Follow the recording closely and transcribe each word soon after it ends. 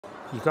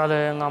而家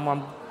咧啱啱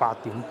8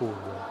點半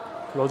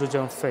嘅，攞咗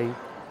張飛，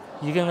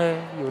已經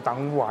咧要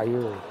等位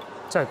喎，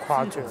真係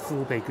誇張。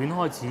腐皮卷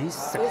開始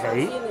食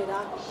起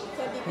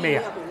咩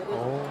啊？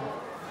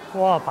哦，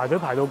哇！排隊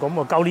排到咁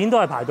喎，舊年都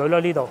係排隊啦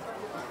呢度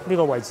呢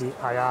個位置，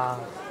係啊，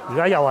而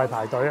家又係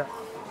排隊啊，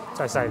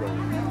真係犀利。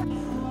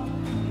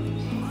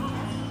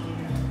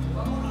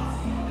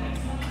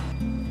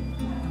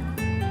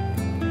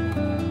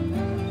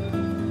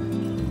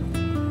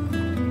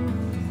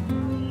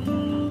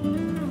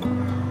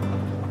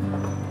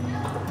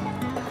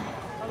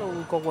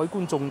各位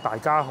觀眾大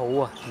家好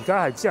啊！而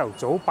家係朝頭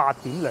早8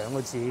點2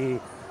個字。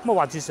咁啊，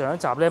話住上一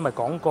集咧，咪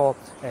講過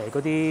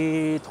嗰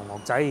啲同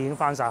學仔已經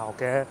返晒學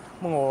嘅，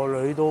咁我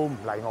女都唔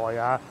例外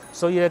啊。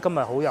所以咧今日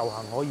好有幸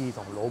可以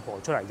同老婆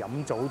出嚟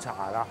飲早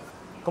茶啦。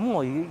咁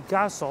我而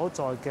家所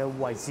在嘅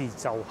位置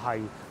就係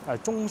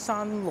中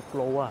山六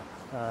路啊，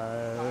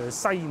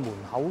西門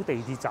口地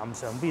鐵站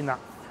上邊啦。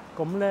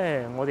咁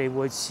咧我哋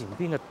會前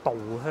邊嘅稻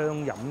香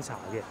飲茶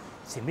嘅，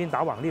前邊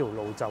打橫呢條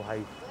路就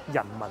係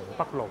人民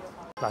北路。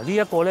嗱，呢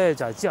一個咧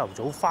就係朝頭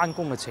早翻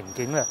工嘅情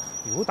景咧。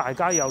如果大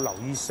家有留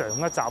意上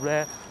一集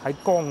咧，喺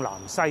江南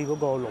西嗰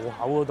個路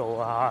口嗰度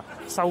啊，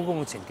收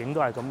工嘅情景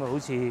都係咁嘅，好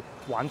似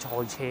玩賽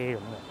車咁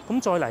嘅。咁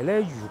再嚟咧，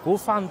如果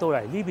翻到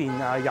嚟呢邊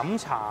啊飲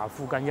茶，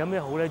附近有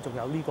咩好咧？仲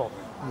有呢個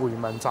回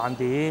民飯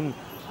店。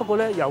不過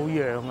咧有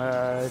樣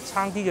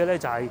差啲嘅咧，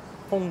就係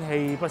空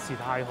氣不是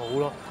太好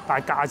咯，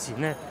但係價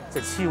錢咧就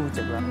超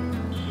值啦。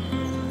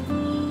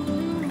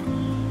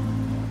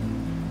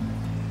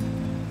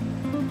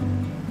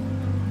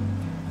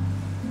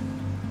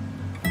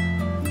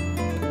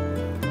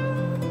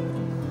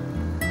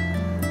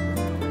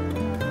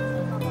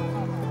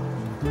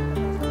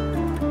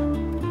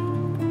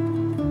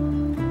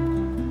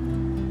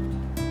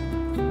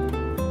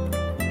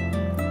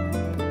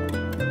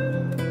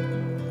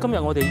今日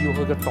我哋要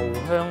去嘅稻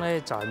香咧，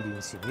就係面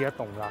前呢一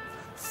棟啦，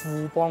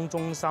富邦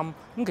中心。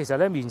咁其實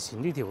咧，面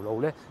前呢條路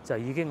咧就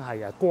已經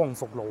係光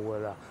復路㗎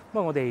啦。咁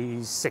啊，我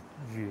哋食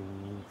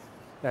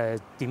完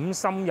點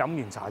心飲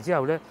完茶之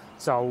後咧，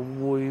就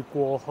會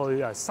過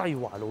去西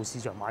華路市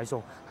場買餸，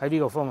喺呢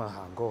個方向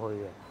行過去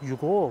嘅。如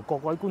果各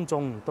位觀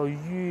眾對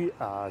於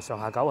上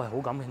下九係好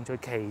感興趣，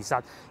其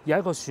實有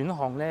一個選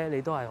項咧，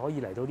你都係可以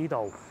嚟到呢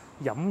度。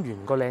飲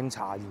完個靚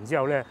茶，然之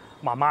後咧，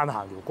慢慢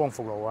行條光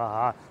復路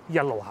啊嚇，一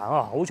路行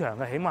啊，好長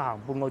嘅，起碼行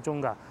半個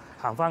鐘㗎，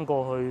行翻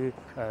過去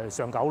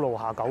上九路、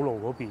下九路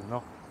嗰邊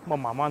咯。咁啊，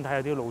慢慢睇下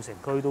啲老城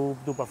區都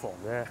不妨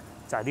嘅，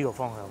就係呢個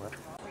方向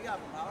嘅。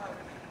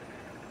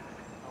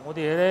我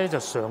哋咧就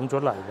上咗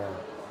嚟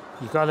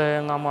嘅，而家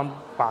咧啱啱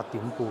8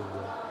點半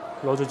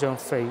嘅，攞咗張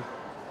飛，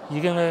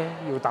已經咧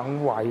要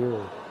等位喎，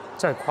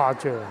真係誇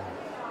張。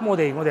咁我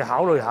哋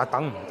考慮下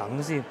等唔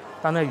等先。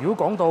但係如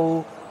果講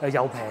到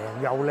又平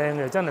又靚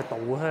嘅，真係稻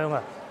香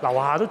啊！樓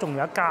下都仲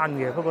有一間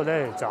嘅，不過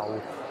咧就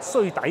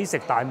雖抵食，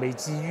但係未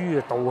至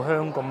於稻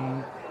香咁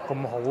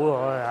好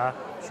喎嚇。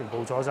全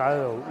部坐晒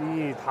喺度，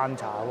嘆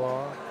茶喎。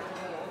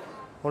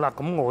好啦，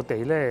咁我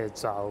哋咧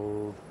就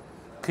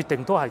決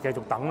定都係繼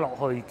續等落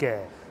去嘅，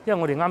因為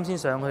我哋啱先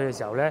上去嘅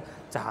時候咧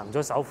就行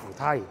咗手扶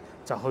梯，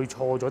就去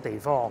錯咗地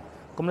方。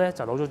咁咧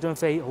就攞咗張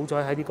飛，好彩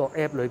喺呢個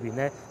app 裏邊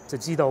咧就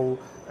知道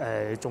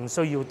仲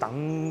需要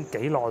等幾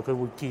耐，佢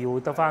會叫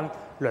得翻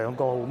2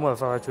個號，咁啊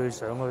快脆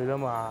上去啦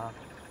嘛。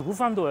如果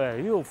翻到嚟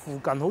呢度附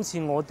近，好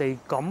似我哋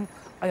咁，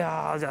哎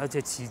呀就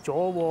遲咗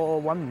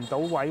喎，揾唔到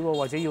位喎，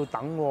或者要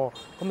等喎，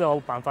咁有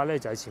辦法咧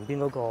就係前邊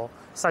嗰個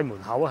西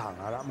門口行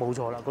下啦，冇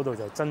錯啦，嗰度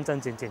就真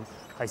正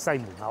係西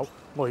門口。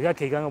我而家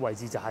企緊嘅位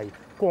置就係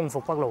光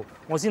復北路。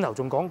我先頭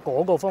仲講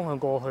嗰個方向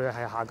過去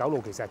係下九路，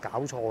其實係搞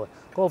錯嘅。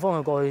嗰個方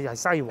向過去係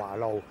西華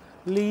路，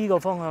呢個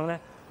方向咧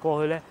過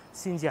去咧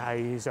先至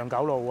係上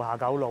九路、下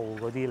九路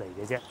嗰啲嚟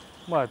嘅啫。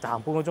咁啊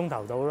行半個鐘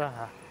頭到啦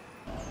嚇。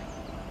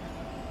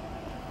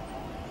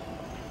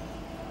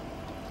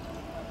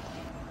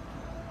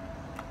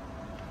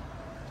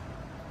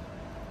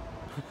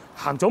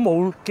行咗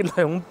冇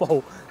2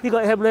步，呢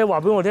個 app 咧話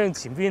俾我聽，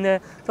前邊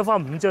咧得翻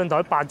5張台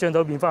，8張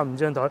台變翻5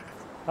張台。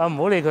啊，唔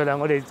好理佢啦，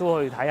我哋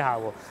都去睇下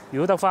喎。如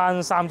果得翻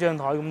3張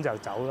台咁就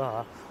走啦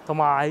嚇。同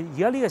埋而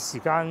家呢個時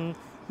間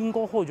應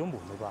該開咗門啦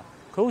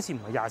啩？佢好似唔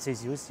係24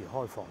小時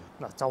開放。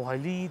嗱，就係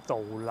呢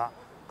度啦。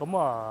咁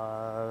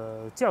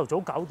朝頭早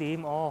9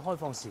點，開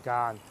放時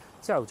間。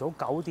朝頭早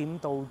9點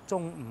到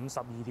中午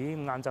12點，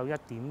晏晝1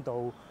點到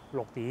6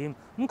點。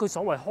咁佢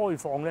所謂開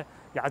放咧，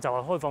也就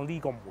係開放呢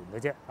個門嘅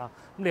啫啊！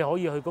咁你可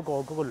以去嗰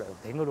個涼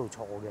亭嗰度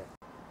坐嘅。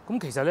咁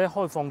其實咧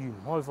開放與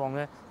唔開放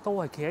咧，都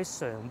係企喺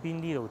上邊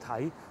呢度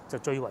睇就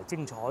最為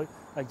精彩。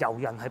遊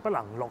人係不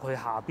能落去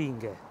下邊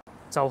嘅，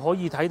就可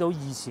以睇到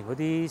以前嗰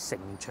啲城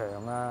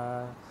牆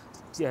啊，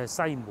西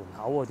門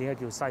口啊，點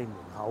解叫西門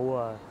口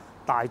啊？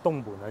大東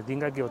門啊，點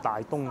解叫大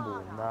東門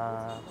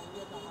啊？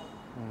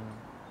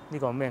呢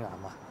個咩岩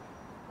啊？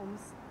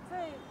即係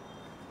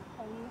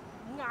紅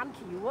五眼橋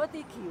嗰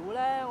啲橋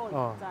咧，我就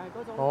係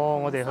嗰種。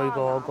我哋去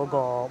過嗰個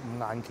五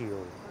眼橋。介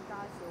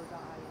紹就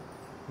係。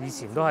以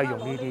前都係用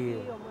呢啲嘅。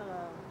咁噶啦，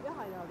一係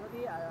就嗰啲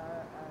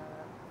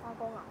花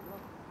崗岩咯。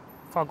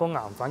花崗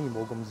岩反而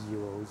冇咁易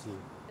喎，好似。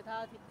你睇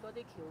下嗰啲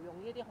橋用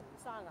呢啲紅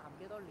砂岩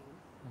幾多年，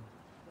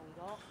用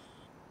咗。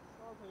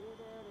不過佢呢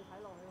啲你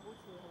睇落去好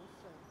似好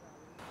純㗎。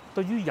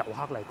對於遊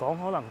客嚟講，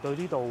可能對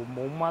呢度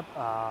冇乜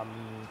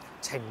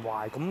情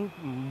懷，咁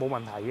冇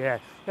問題嘅，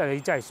因為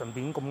你真係順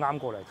便咁啱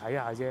過嚟睇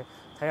下啫，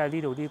睇下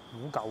呢度啲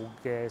古舊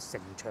嘅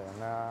城牆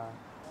啊。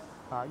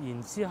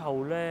然之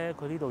後咧，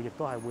佢呢度亦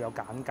都係會有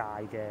簡介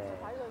嘅，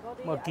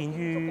咁啊建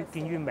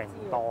於明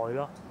代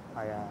咯，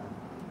係啊。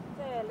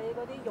即係你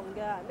嗰啲用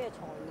嘅係咩材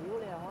料，你又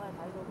可以睇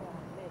到佢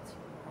係咩朝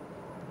代。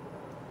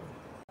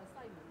西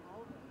門口，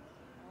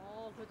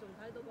哦，佢仲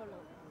睇到個龍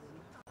門。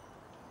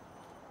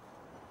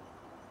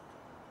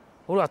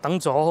好啦，等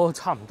咗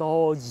差唔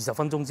多20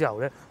分鐘之後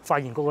咧，發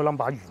現嗰個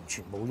number 完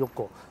全冇喐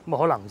過。咁啊，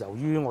可能由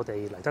於我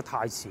哋嚟得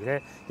太遲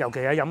咧，尤其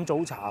係飲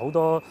早茶，好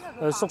多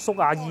叔叔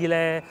阿姨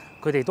咧，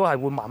佢哋都係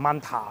會慢慢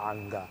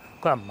嘆㗎。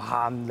佢係唔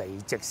限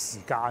離席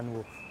時間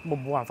喎，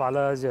咁冇辦法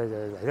啦，即係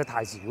嚟得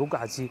太遲。如果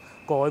下次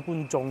各位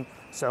觀眾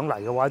上嚟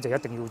嘅話，就一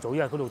定要早，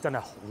因為嗰度真係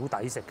好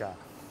抵食㗎，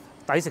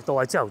抵食到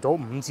係朝頭早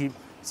5折，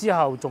之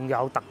後仲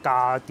有特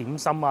價點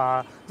心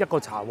啊，一個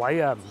茶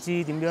位啊，唔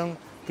知點樣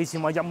幾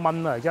錢話1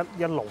蚊啊，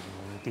一籠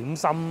點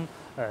心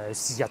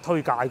時日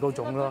推介嗰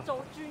種咯。做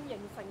轉型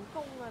成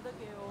功啊，都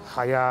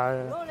叫。係啊。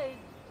如果你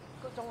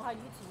仲係以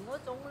前嗰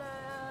種咧，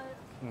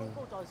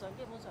高高在上，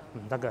基本上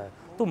唔得嘅，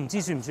都唔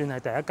知算唔算係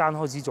第一間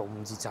開始做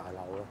5折茶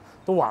樓咯，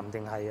都話唔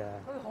定係啊。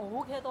佢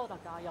好茄多特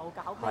價，又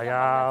搞。係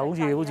啊，好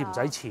似唔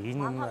使錢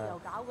咁啊。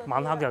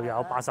晚黑又有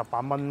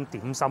88蚊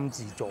點心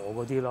自助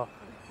嗰啲咯。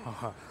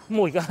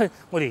咁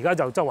我哋而家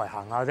就周圍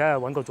行下，睇下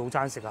揾個早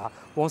餐食下。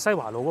往西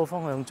華路嗰個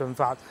方向進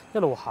發，一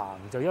路行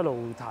就一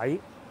路睇。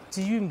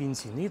至於面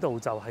前呢度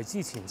就係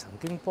之前曾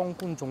經幫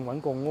觀眾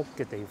揾過屋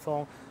嘅地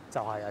方，就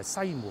係西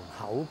門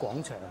口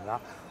廣場啦。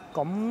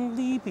咁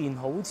呢邊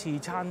好似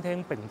餐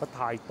廳並不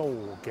太多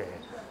嘅，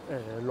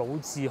老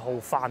字號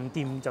飯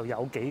店就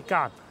有幾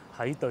間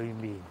喺對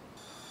面。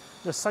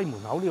因為西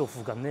門口呢度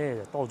附近咧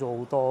就多咗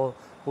好多，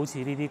好似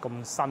呢啲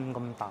咁新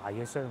咁大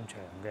嘅商場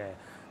嘅，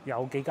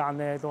有幾間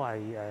咧都係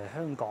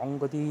香港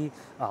嗰啲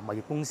物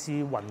業公司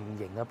運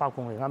營嘅，包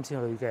括我哋啱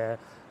先去嘅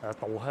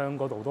稻香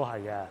嗰度都係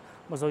嘅。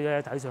咁所以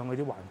咧睇上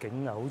去啲環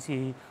境啊，好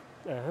似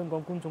香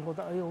港觀眾覺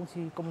得好似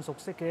咁熟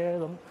悉嘅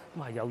咁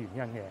係有原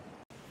因嘅。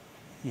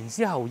然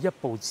之後一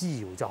步之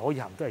遙就可以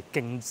行到嚟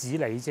徑子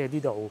里，即係呢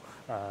度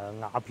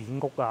瓦片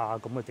屋啊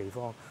咁嘅地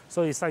方。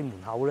所以西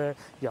門口咧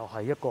又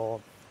係一個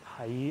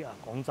喺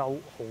廣州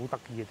好得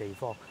意嘅地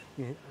方。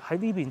喺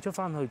呢邊出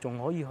翻去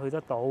仲可以去得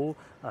到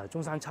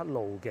中山7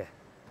路嘅，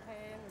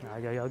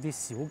又有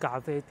啲小咖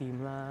啡店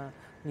啦，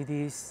呢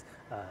啲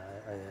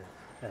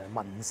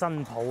民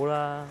生鋪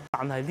啦。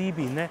但係呢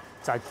邊咧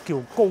就係叫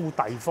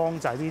高地方，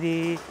就係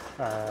呢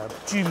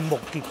啲磚木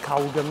結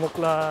構嘅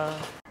屋啦。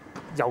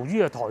由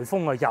於颱風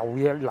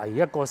又嚟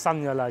一個新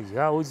㗎啦，而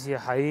家好似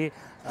喺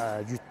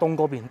粵東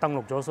嗰邊登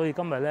陸咗，所以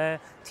今日咧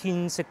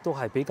天色都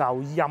係比較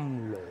陰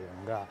涼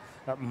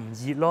㗎，唔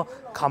熱咯。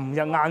琴日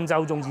晏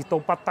晝仲熱到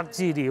不得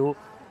之了，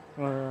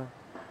呢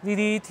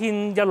啲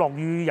天一落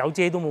雨有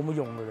遮都冇乜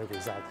用㗎啦。其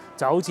實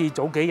就好似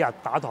早幾日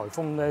打颱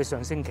風咧，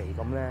上星期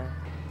咁咧。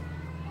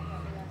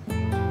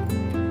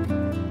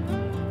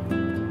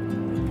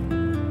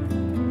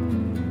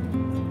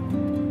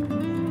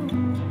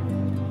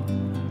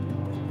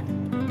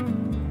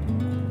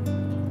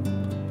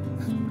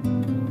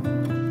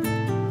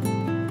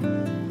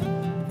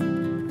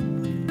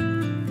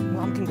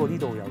呢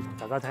度又同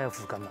大家睇下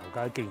附近樓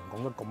價，既然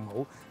講得咁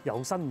好，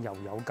有新又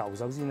有舊。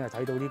首先咧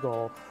睇到呢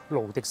個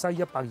盧迪西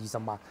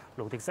120萬，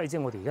盧迪西即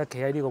係我哋而家企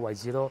喺呢個位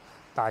置咯，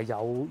但係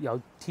有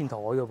天台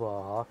嘅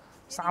噃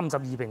嚇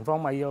，32平方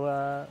米嘅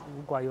喎，好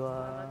貴喎。係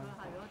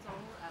嗰種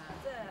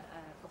即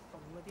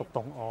係獨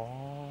棟哦，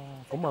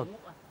咁啊，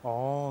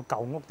舊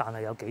屋，但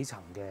係有幾層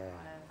嘅。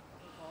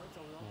改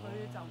造咗，佢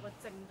就個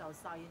正就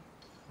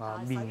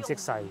細，面積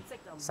細，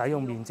使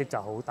用面積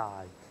就好大。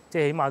即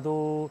係起碼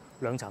都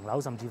2層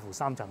樓，甚至乎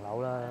3層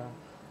樓啦。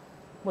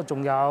咁啊，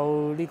仲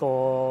有呢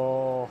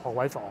個學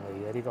位房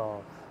嚟嘅呢個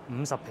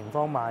50平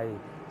方米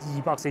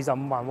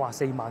，245萬，哇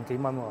，4萬幾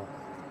蚊喎，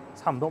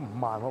差唔多5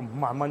萬喎，5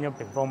萬蚊1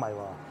平方米喎。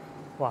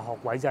哇，學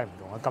位真係唔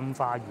同啊，金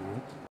花園。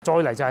再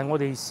嚟就係我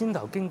哋先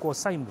頭經過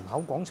西門口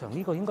廣場，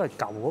呢個應該係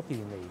舊嗰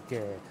邊嚟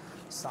嘅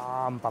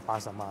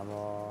，380萬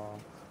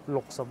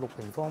喎，66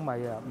平方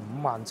米啊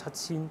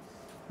，57,000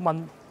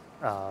蚊。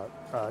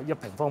1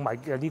平方米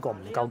嘅呢個唔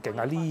夠勁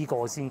啊！呢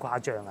個先誇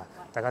張啊！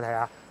大家睇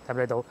下，睇唔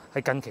睇到？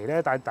係近期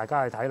咧帶大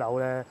家去睇樓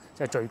咧，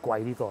即係最貴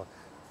呢個。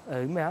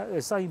咩啊？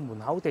西門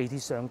口地鐵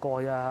上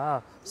蓋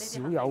啊，少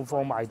有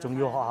貨賣，仲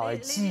要學校係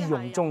資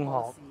用中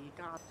學。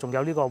仲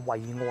有呢個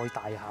惠愛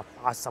大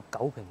廈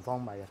89平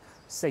方米啊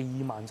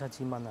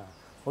，47,000蚊啊，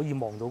可以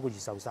望到個越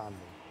秀山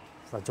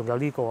喎。嗱，仲有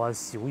呢個啊，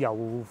少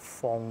有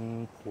放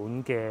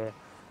盤嘅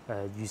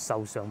越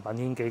秀上品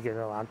軒記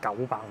嘅話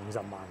，950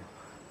萬。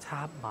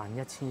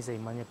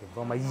71,400蚊1平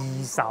方米，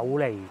二手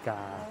嚟㗎。降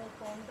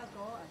得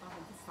嗰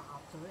10%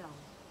左右。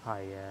係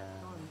啊。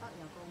再唔得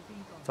又降啲。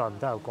再唔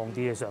得又降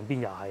啲，上邊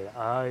又係，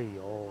哎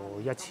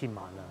呦，1000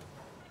萬啊！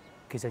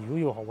其實如果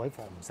要學位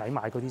房，唔使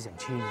買嗰啲成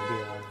千嗰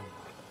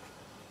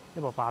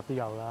啲啦，180都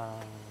有啦。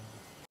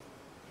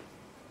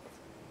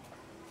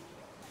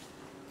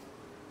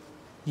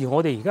而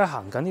我哋而家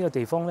行緊呢個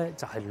地方咧，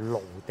就係盧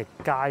迪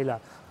街啦。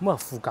咁啊，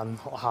附近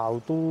學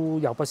校都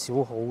有不少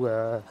好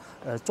嘅，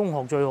中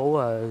學最好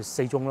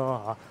4中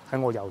啦嚇，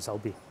喺我右手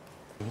邊。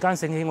突然間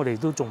醒起，我哋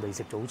都仲未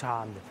食早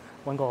餐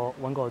嘅，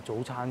揾個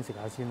早餐食下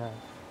先啦。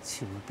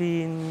前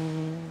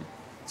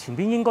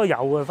邊應該有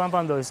嘅，翻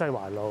到去西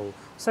華路，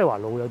西華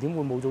路又點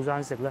會冇早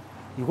餐食咧？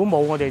如果冇，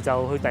我哋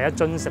就去第一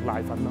樽食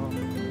奶粉咯。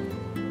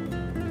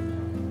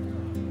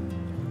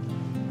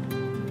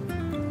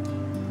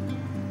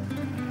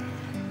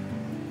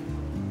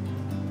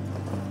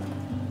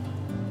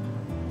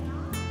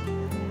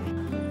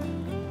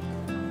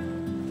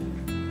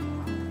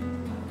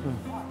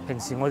平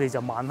時我哋就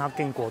晚黑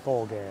經過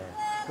多嘅。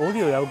我呢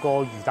度有個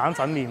魚蛋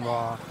粉麵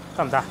喎，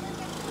得唔得？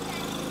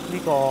呢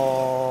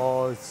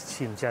個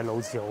似唔似係老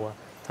字號啊？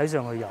睇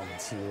上去又唔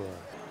似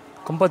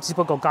喎。咁不知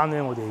不覺間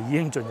咧，我哋已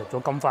經進入咗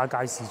金花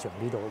街市場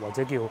呢度，或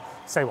者叫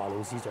西華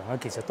路市場啦。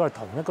其實都係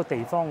同一個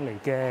地方嚟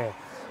嘅。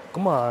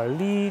咁啊，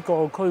呢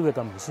個區域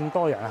就唔算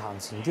多人，行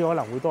前啲可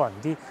能會多人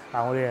啲。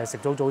但我哋食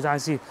咗早餐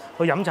先，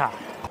去飲茶。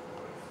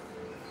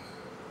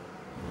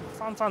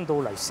翻到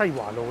嚟西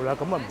華路啦，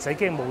咁啊唔使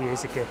驚冇嘢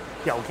食嘅，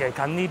尤其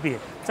係近呢邊，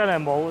真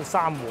係冇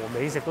三和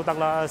美食都得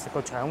啦，食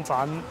個腸粉。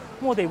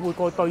咁我哋會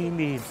過對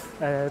面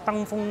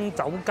登豐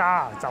酒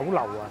家酒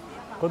樓啊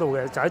嗰度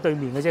嘅，就喺對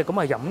面嘅啫。咁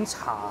啊飲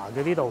茶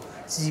嘅呢度，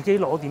自己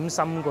攞點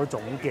心嗰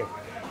種嘅。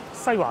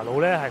西華路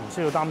咧係唔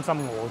需要擔心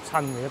餓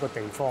親嘅一個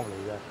地方嚟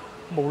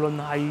嘅。無論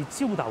係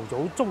朝頭早、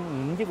中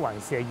午，抑還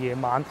是係夜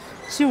晚。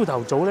朝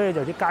頭早咧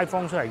就啲街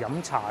坊出嚟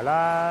飲茶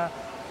啦。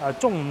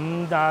中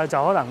午就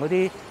可能嗰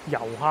啲遊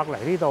客嚟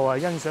呢度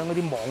欣賞嗰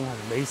啲網紅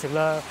美食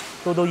啦。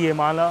到夜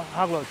晚啦，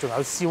黑落仲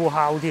有燒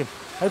烤添。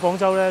喺廣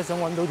州咧，想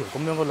揾到條咁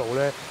樣嘅路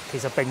咧，其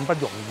實並不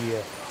容易嘅。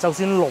就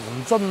算龍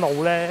津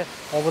路咧，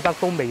我覺得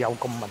都未有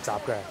咁密集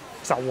嘅。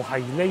就係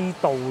呢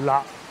度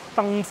啦，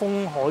登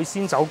豐海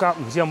鮮酒家，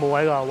唔知有冇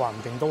位㗎？話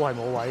唔定都係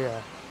冇位嘅。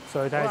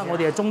上去睇下，我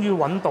哋終於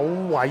揾到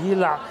位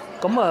啦。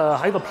咁啊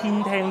喺個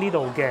偏廳呢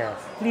度嘅，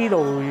呢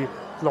度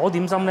攞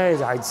點心咧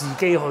就係自己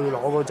去攞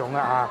嗰種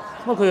啦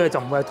嚇。咁佢就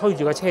唔係推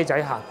住個車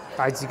仔行，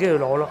但係自己去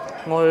攞咯。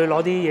我去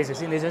攞啲嘢食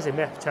先，你想食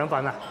咩？腸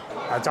粉啊？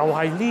就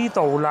係呢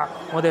度啦。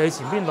我哋去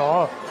前邊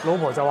攞，老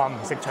婆就話唔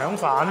食腸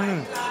粉。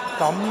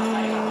咁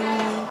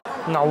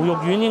牛肉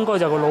丸應該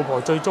就個老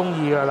婆最中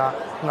意㗎啦。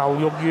牛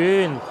肉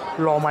丸、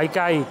糯米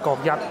雞各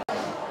一。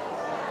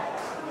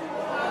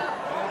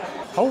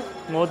好，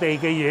我哋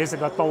嘅嘢食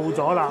就到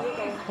咗啦。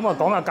咁啊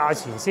講下價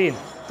錢先，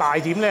大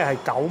點咧係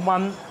9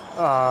蚊。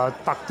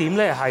特點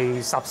咧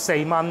係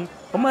14蚊，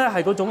咁咧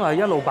係嗰種係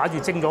一路擺住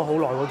蒸咗好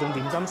耐嗰種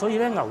點心，所以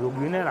咧牛肉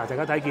丸咧嗱，大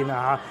家睇見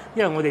啦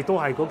嚇，因為我哋都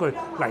係嗰句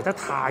嚟得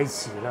太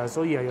遲啦，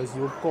所以係有少少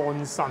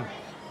乾身。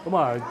咁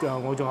啊，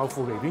我仲有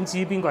腐皮卷，至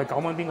於邊個係9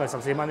蚊，邊個係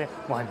14蚊咧，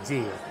我係唔知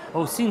嘅。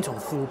好，先從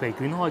腐皮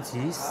卷開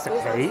始食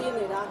起。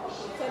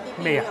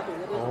咩啊？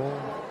哦。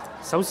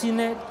首先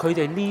咧，佢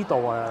哋呢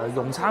度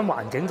用餐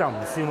環境就唔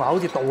算話好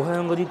似稻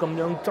香嗰啲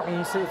咁樣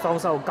裝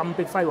修金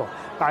碧輝煌，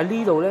但係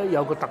呢度咧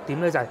有個特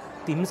點咧就係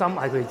點心係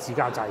佢哋自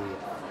家製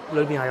嘅，裏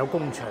邊係有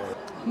工場。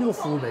呢個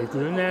腐皮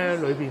卷咧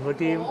裏邊嗰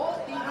啲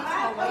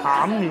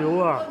餡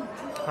料啊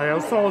係有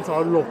蔬菜，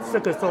綠色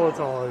嘅蔬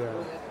菜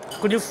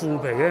嘅，嗰啲腐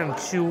皮咧超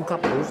級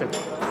好食，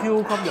超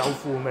級有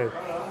腐味。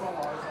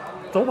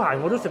早排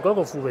我都食過一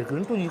個腐皮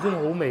卷，都已經好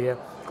味嘅。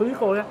佢呢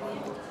個咧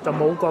就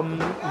冇咁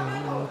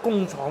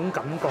工廠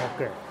感覺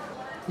嘅，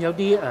有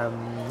啲唔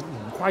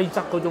規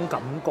則嗰種感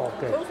覺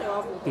嘅，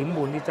點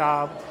滿啲汁。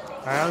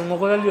係啊，我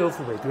覺得呢個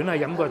腐皮卷係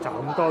飲過茶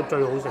咁多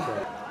最好食嘅。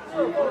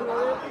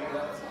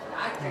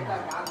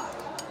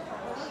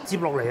接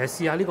落嚟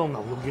試下呢個牛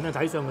肉丸啊，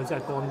睇上去真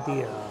係乾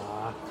啲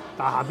啊，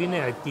但係下邊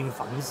咧係見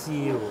粉絲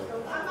喎。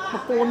咁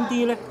乾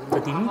啲咧就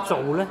點做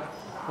咧？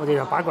我哋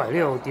就擺過嚟呢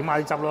度點下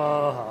啲汁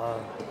咯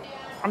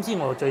嚇。啱先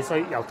我最衰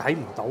又睇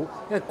唔到，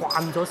因為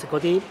慣咗食嗰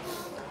啲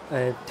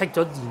剔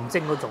咗現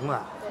蒸嗰種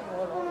啊，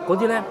嗰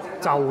啲咧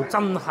就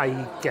真係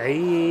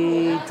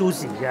幾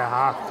juicy 嘅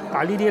嚇。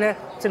但係呢啲咧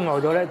蒸耐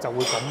咗咧就會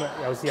咁嘅，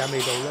又試下味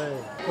道咧。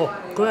哦，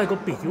佢係個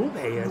表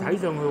皮啊，睇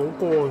上去好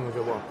乾嘅啫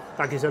喎，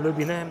但係其實裏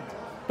邊咧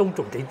都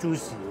仲幾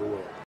juicy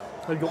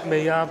嘅喎。肉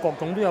味啊，各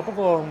種都有，不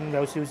過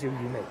有少少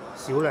魚味，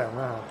少量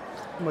啦。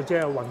咁啊，即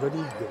係混咗啲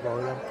魚肉落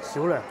去咧，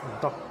少量唔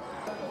得。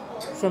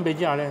相比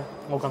之下咧，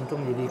我更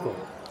中意呢個。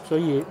所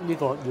以呢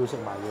個要食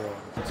埋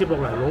嘅。接落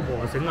嚟，老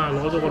婆醒下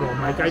攞咗個糯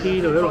米雞，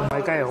呢度啲糯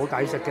米雞係好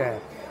抵食嘅。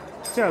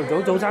朝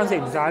頭早餐食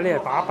唔晒呢，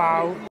打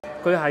包，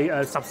佢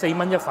係14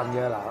蚊一份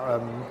嘅嗱，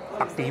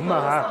特點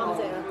啊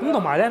嚇。咁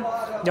同埋咧，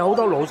有好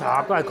多老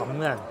茶都係咁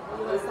嘅，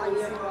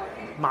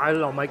買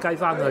糯米雞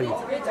翻去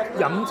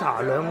飲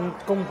茶，兩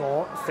公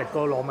婆食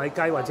個糯米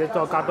雞，或者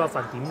再加多一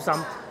份點心，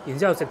然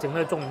之後食剩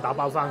咧，中午打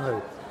包翻去，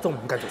中午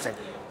繼續食。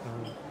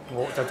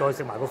我就再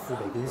食埋個腐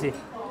皮卷先。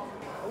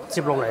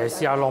接落嚟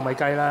試下糯米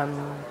雞啦，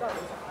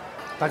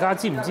大家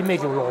知唔知咩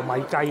叫糯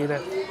米雞咧？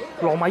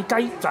糯米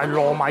雞就係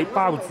糯米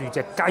包住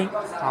隻雞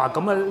啊！咁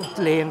啊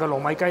靚嘅糯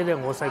米雞咧，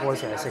我細個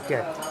成日食嘅，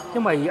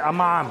因為阿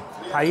媽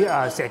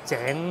喺石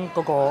井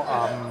嗰嗰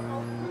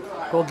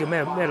個叫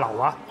咩樓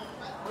啊？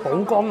寶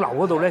江樓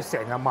嗰度咧成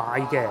日賣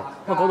嘅，咁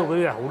啊嗰度嗰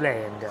啲係好靚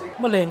嘅。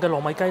咁啊靚嘅糯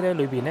米雞咧，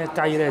裏邊咧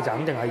雞咧就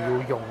肯定係要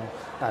用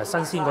新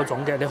鮮嗰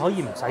種嘅，你可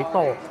以唔使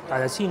多，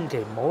但係千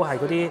祈唔好係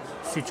嗰啲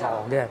雪藏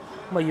嘅。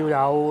咁啊要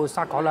有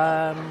沙葛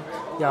啦，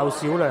有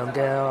少量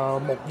嘅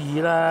木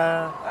耳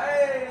啦。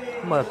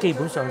咁啊基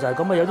本上就係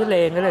咁啊，有啲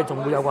靚嘅咧，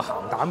仲會有個鹹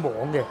蛋黃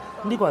嘅。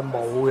咁呢個係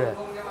冇嘅。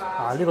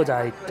呢個就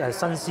係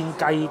新鮮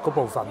雞嗰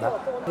部分啦。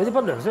有啲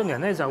不良商人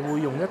咧就會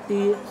用一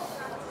啲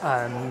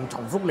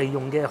重複利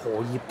用嘅荷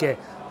葉嘅。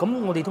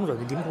咁我哋通常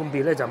點判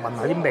別咧，就問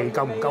下啲味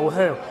夠唔夠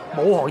香。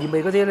冇荷葉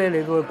味嗰啲咧，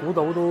你會估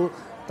到都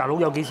大佬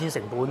有幾錢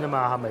成本啫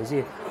嘛，係咪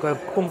先？佢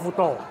功夫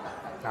多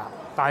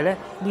但係咧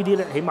呢啲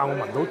咧，起碼我聞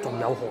到仲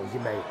有荷葉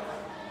味，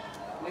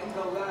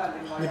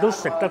亦都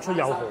食得出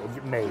有荷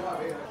葉味。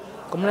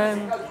咁咧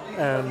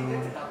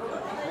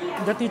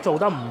一啲做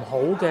得唔好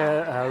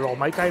嘅糯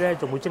米雞咧，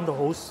仲會蒸到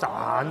好散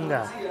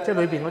㗎，即係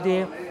裏邊嗰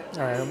啲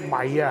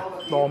米啊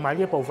糯米呢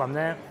一部分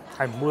咧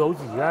係唔會好似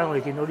而家我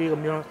哋見到啲咁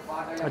樣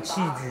黐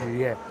住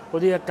嘅，嗰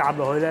啲一夾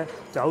落去咧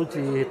就好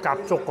似夾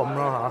粥咁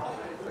咯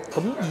嚇。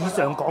咁以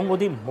上講嗰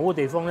啲唔好嘅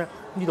地方咧，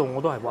呢度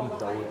我都係揾唔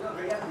到嘅。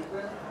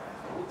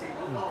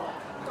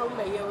夠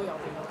味嘅會有。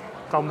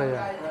夠味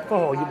啊！個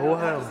荷葉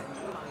好香，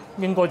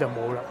應該就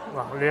冇啦。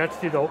嗱，你一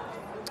知道，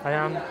係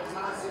啊。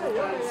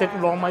食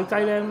糯米雞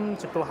咧，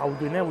食到後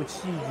段咧會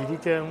黐住呢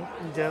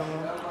張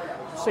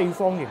四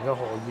方形嘅荷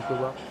葉嘅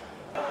喎。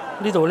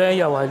呢度咧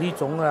又係呢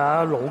種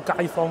老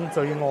街坊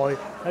最愛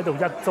喺度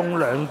一盅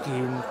兩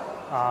件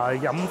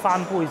飲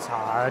翻杯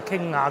茶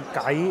傾下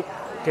偈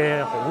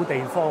嘅好地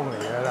方嚟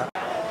㗎啦。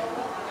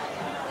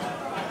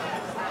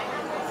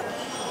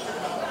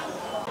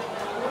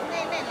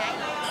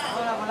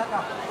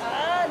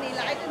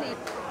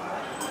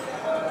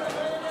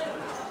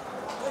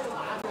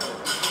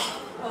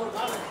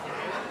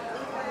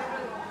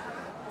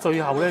最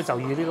後咧就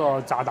以呢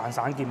個炸蛋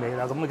散結尾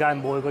啦，咁啊梗係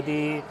冇去嗰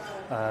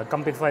啲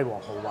金碧輝煌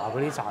豪華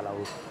嗰啲茶樓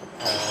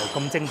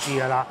咁精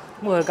緻㗎啦。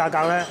咁佢價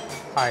格咧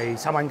係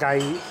7蚊雞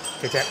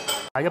嘅啫，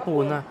係一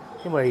半啦，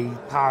因為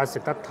怕食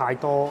得太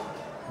多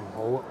唔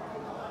好。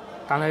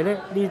但係咧呢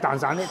啲蛋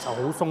散咧就好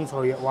鬆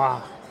脆嘅，哇！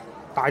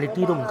大力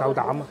啲都唔夠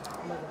膽啊！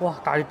哇！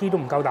大力啲都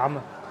唔夠膽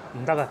啊！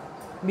唔得啊，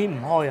搣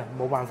唔開啊，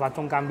冇辦法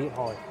中間搣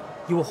開，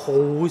要好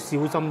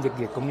小心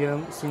翼翼咁樣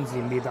先至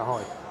搣得開，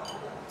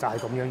就係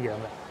咁樣樣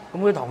嘅。咁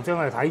啲糖漿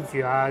係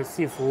睇住阿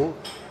師傅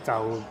就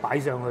擺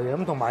上去嘅，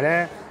咁同埋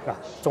咧嗱，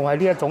仲係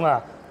呢一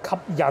種吸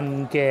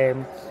印嘅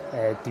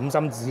點心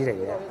紙嚟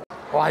嘅。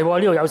哇係喎，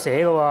呢度有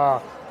寫嘅喎，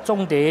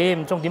鐘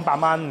點8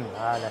蚊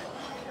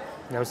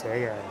有寫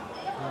嘅。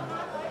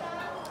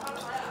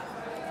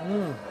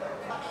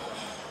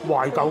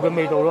懷舊嘅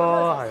味道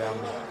咯，係啊。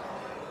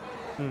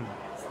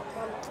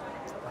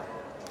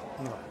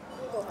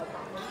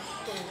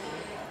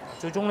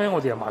最終咧，我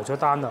哋又埋咗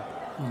單啦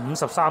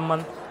，53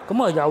蚊。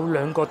咁啊有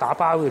2個打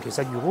包嘅，其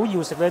實如果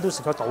要食咧都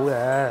食得到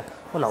嘅。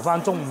我留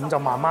翻中午就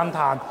慢慢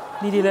嘆。呢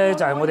啲咧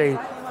就係我哋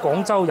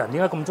廣州人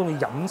點解咁中意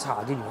飲茶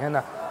嘅原因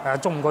啦。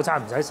中午嗰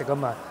餐唔使食啊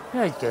嘛，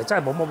因為其實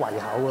真係冇乜胃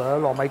口啊。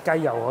糯米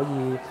雞又可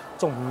以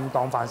中午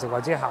當飯食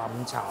或者下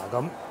午茶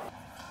咁。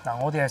嗱，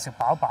我哋係食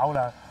飽飽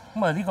啦。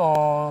咁啊呢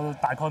個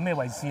大概咩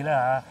位置咧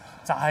嚇？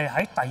就係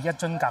喺第一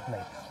樽隔離。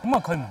咁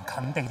啊佢唔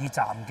近地鐵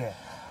站嘅。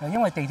因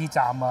為地鐵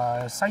站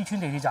西村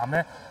地鐵站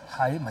咧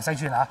唔係西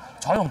村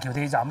彩虹橋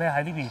地鐵站咧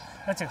喺呢邊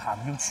一直行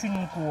要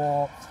穿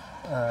過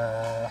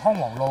康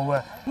王路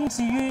嘅。咁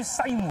至於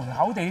西門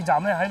口地鐵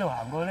站咧喺度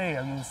行過咧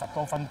又要10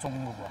多分鐘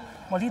嘅喎。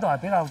我呢度係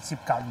比較接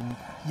近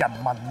人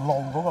民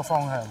路嗰個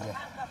方向嘅。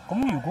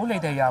咁如果你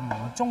哋又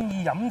唔中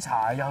意飲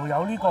茶，又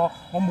有呢個，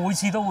我每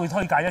次都會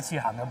推介一次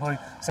行入去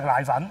食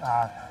瀨粉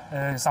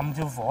甚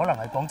至乎可能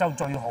係廣州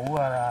最好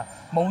㗎啦，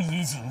冇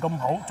以前咁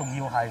好，仲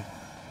要係。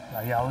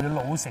嗱，有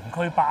老城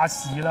區巴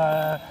士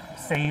啦、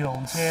4路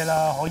車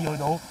啦，可以去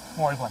到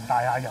愛群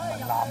大廈、人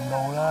民南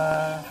路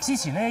啦。之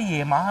前咧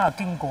夜晚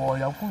經過，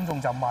有觀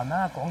眾就問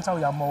啦：廣州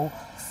有冇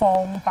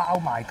方包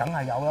賣？梗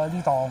係有啦，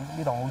呢檔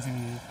好似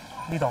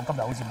今日好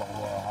似冇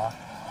喎嚇。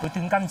佢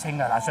斷斤稱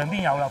㗎，嗱上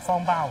邊有啦，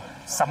方包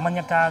10蚊一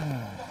斤。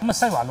咁啊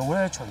西華路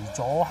咧，除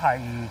咗係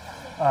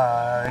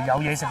有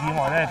嘢食以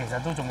外咧，其實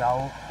都仲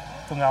有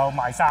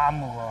賣衫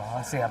㗎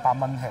喎，48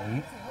蚊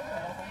起。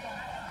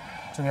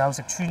仲有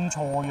食川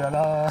菜㗎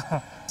啦。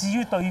至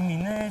於對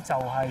面咧，就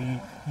係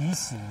以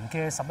前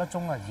嘅11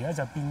中啊，而家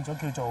就變咗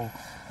叫做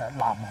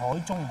南海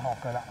中學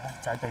㗎啦，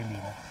就喺對面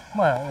啊。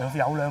咁啊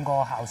有2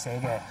個校舍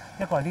嘅，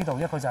一個係呢度，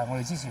一個就係我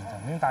哋之前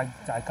曾經帶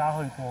大家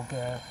去過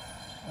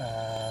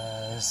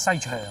嘅西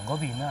牆嗰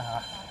邊啦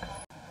嚇。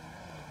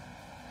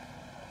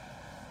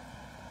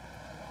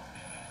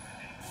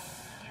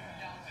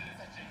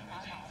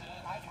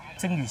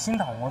正如先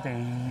頭我哋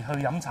去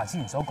飲茶之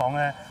前所講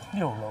咧，呢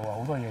條路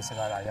好多嘢食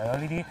啊！嗱，又有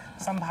呢啲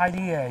新派啲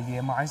嘅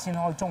夜晚先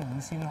開、中午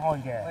先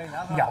開嘅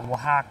遊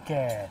客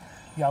嘅，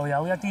又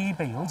有一啲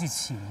譬如好似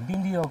前邊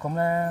呢個咁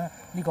咧，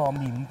呢個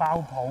麵包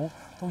鋪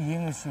都已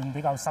經算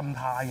比較新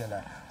派嘅啦。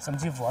甚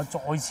至乎再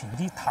前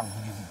啲藤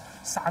原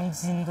生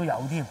煎都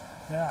有添。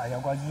有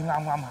個阿姨啱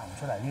啱行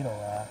出嚟呢度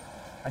啊，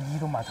阿姨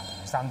都賣藤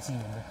原生煎咁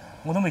樣，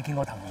我都未見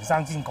過藤原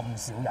生煎咁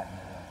少人嘅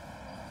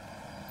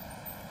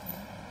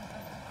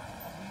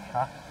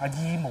喎。阿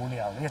姨冇理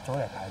由一早嚟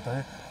排隊，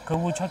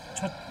佢會出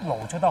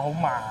爐出得好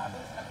慢，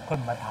佢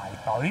唔係排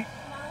隊。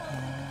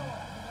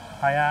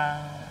係啊，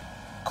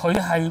佢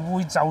係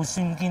會就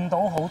算見到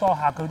好多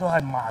客，佢都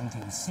係慢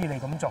條斯理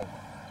咁做，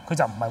佢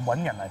就唔係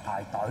揾人嚟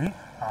排隊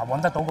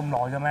揾得到咁耐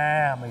嘅咩？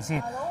係咪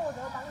先？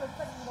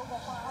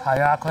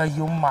係啊，佢係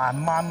要慢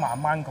慢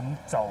咁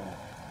做，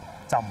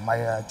就唔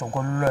係做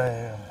個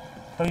量。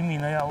對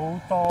面有好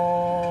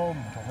多唔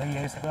同嘅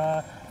嘢食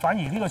啦，反而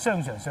呢個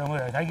商場上去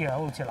嚟睇見好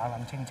似冷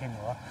冷清清嘅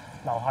喎。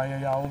樓下又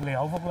有利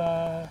口福啦，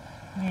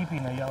呢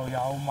邊又有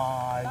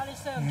賣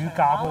乳鴿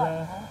嘅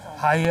啦。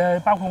係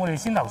啊，包括我哋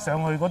先頭上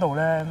去嗰度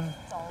咧，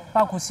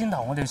包括先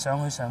頭我哋上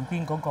去上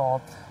邊嗰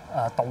個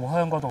稻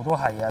香嗰度都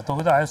係啊，都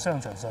喺商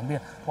場上邊。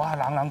哇，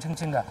冷冷清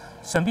清嘅，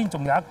上邊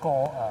仲有一個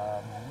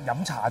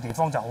飲茶嘅地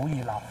方就好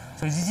熱鬧。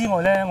除此之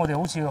外咧，我哋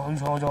好似去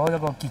錯咗一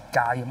個結界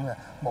咁嘅，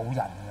冇人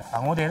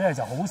嘅。我哋咧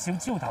就好少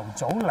朝頭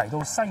早嚟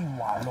到西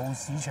華路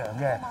市場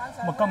嘅。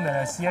咁啊，今日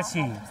嚟試一次。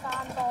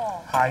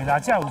係啦，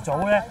朝頭早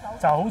咧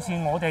就好似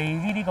我哋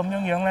呢啲咁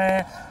樣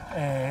咧，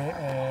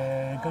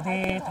嗰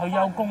啲退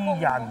休工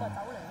人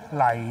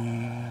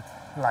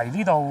嚟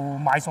呢度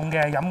買餸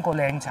嘅，飲個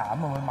靚茶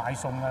咁啊去買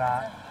餸噶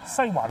啦。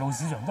西華路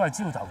市場都係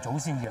朝頭早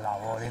先熱鬧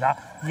喎，你睇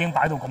已經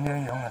擺到咁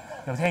樣啦，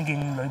又聽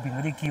見裏邊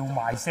嗰啲叫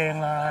賣聲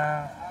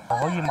啦，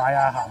可以買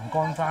下鹹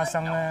乾花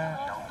生啦，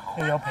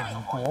又有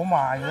蘋果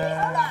賣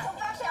啦，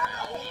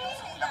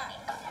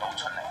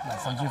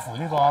甚至乎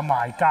呢個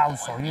賣膠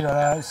水㗎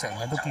啦，成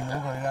日都見到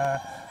佢啦。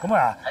咁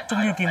啊，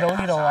終於見到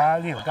呢度啊，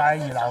呢條街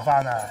熱鬧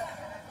翻啦。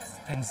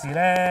平時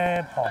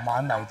咧傍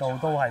晚嚟到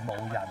都係冇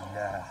人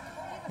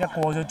嘅，一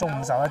過咗中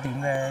午11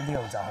點咧，呢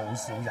度就好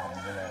少人嘅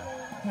啦。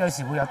有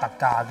時會有特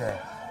價嘅，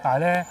但係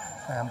咧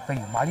譬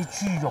如買啲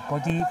豬肉嗰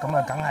啲，咁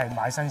啊梗係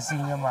買新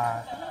鮮噶嘛。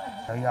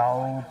又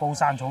有煲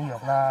生草藥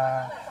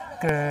啦、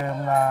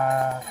薑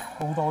啦，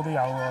好多都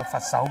有。佛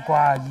手瓜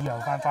阿姨又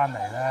翻嚟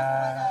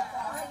啦，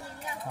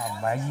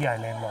唔係阿姨係靚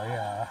女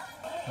啊。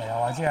又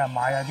或者係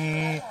買下啲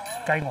雞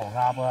鵝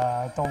鴨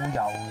啊都有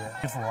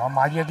嘅。似乎我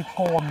買一啲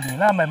乾麵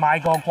啦，咪買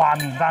個掛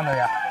麵翻去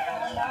啊？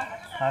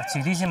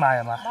遲啲先買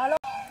係嘛？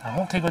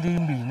屋企嗰啲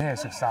麵咧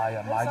食晒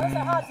啊，買啲。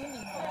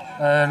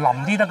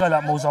腍啲得㗎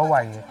啦，冇所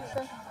謂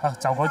嘅。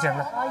就嗰隻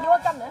啦。要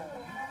一斤嘅。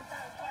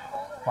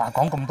話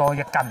講咁多，一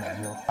斤嚟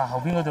要。後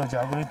邊嗰度就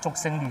有嗰啲竹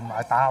升麵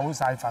賣，打好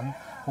晒粉，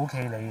好企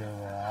理㗎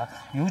喎。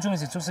如果中意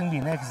食竹升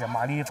麵咧，其實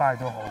買呢啲翻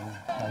去都好。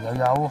又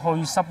有去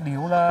濕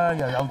料啦，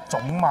又有粽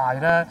賣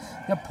啦，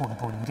一盤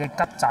盤嘅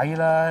桔仔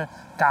啦、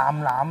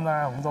橄欖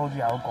啦，好多都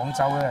有。廣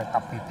州咧特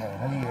別平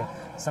嗰啲嘢，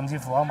甚至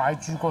乎我買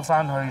豬骨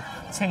翻去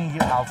清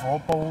熱下火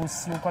煲，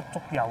燒骨粥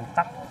又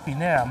得。邊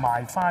咧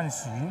賣番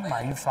薯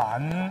米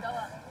粉，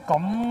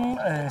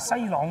咁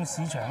西朗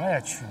市場咧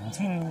全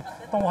天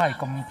都係咁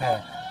平。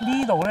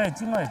呢度咧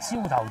應該係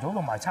朝頭早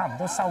同埋差唔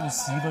多收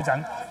市嗰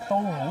陣都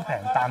好平，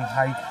但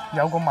係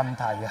有個問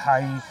題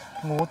係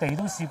我哋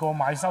都試過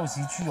買收市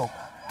豬肉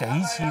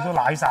幾次都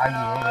瀨晒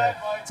嘢嘅，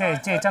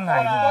即係真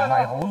係唔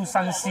係好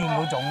新鮮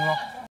嗰種咯。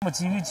咁啊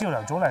至於朝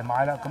頭早嚟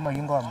買啦，咁啊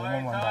應該係冇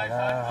乜問題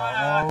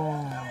啦。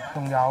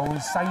仲有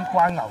西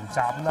關牛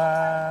雜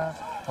啦。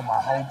同埋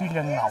後邊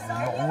嘅牛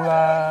腦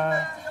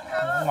啦，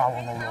牛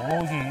腦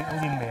好似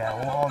味係好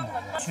開門。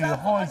住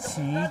開始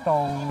到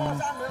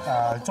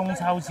中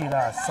秋節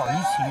啦，水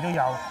翅都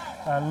有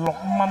6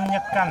蚊一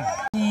斤。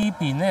呢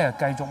邊咧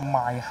繼續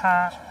賣蝦，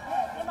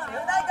小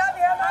低嗰邊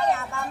買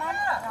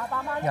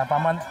28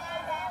蚊，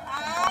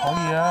可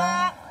以啊，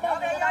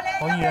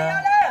可以啊。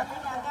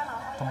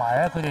同埋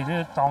咧，佢哋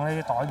都當呢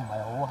啲袋唔係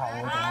好厚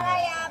嗰種嘅。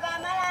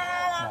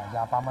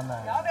28蚊啊！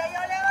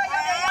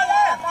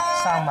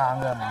生猛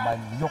嘅，唔係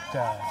唔喐嘅。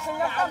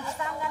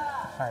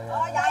係啊。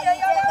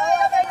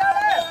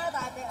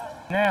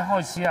咧開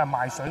始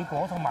賣水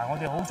果，同埋我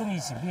哋好中意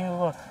前邊嗰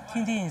個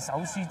天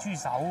手撕豬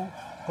手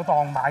嗰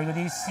檔買嗰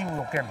啲燒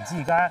肉嘅，唔知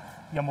而家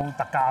有冇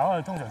特價？可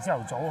能通常朝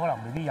頭早可能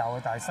未必有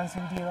嘅，但係新鮮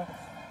啲咯。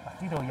嗱，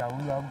呢度又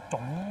有粽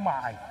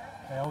賣，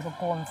又有好多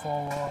乾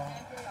貨喎。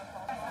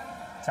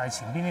就係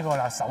前邊呢個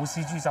啦，手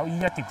撕豬手，依一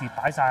碟碟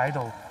擺晒喺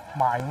度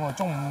賣咁啊，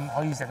中午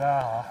可以食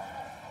啦嚇。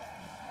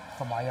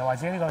同埋又或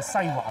者呢個西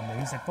環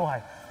美食都係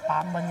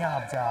8蚊一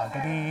盒咋，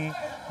嗰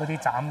啲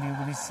斬料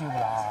嗰啲燒臘，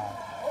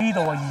呢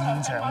度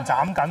現場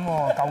斬緊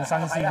喎，夠新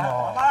鮮喎，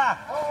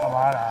係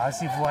嘛？嗱，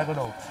師傅喺嗰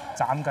度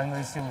斬緊嗰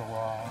啲燒肉喎。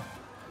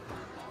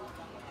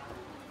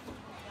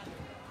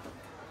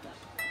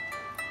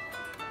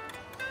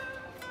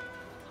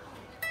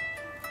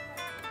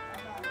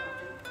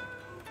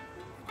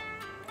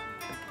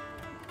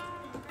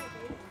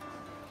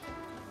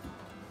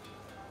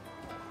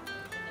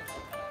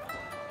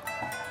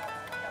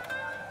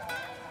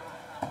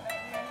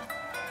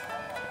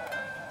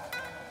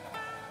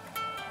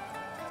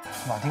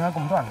嗱，點解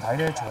咁多人睇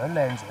咧？除咗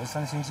靚、除咗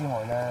新鮮之外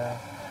咧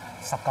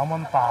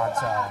，19.8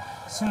咋。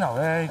先頭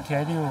咧企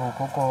喺呢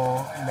度嗰個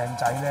靚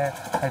仔咧，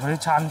係嗰啲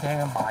餐廳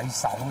嘅買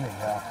手嚟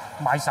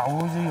㗎，買手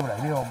都要嚟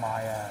呢度買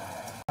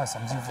啊！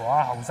甚至乎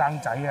啊，後生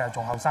仔啊，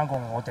仲後生過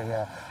我哋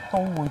啊，都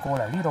會過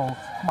嚟呢度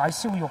買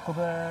燒肉㗎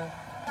噃。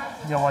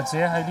又或者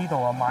喺呢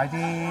度啊買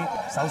啲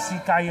手撕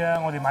雞啊，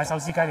我哋買手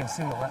撕雞定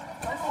燒肉啊？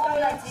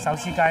手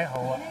撕雞好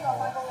啊，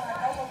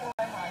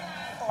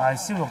好啊。係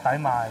燒肉抵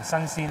賣，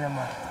新鮮啊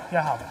嘛，一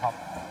盒盒。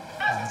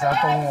然之後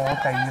到我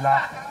哋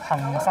啦，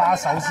杏花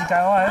手撕雞，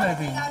我喺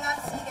裏邊。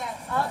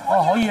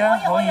哦，可以啊，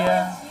可以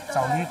啊，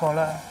就呢個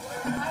啦。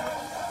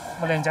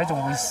個靚仔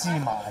仲會撕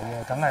埋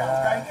嘅，梗係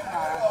啦。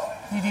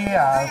呢啲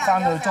啊，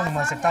翻到去中午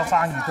啊食得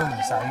翻熱都唔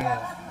使嘅。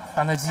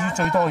但係至於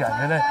最多人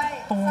嘅咧，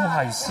都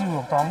係燒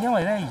肉檔，因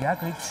為咧而家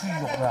嗰啲豬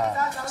肉啊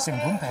成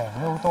本平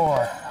咗好多啊，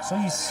所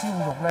以燒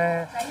肉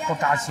咧個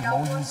價錢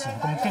冇以前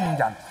咁驚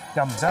人，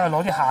又唔使去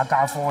攞啲下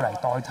價貨嚟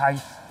代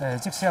替。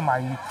即使係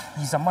賣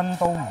20蚊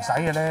都唔使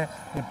嘅咧，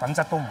品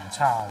質都唔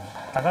差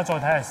嘅。大家再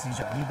睇下市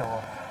場呢度啊，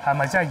係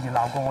咪真係熱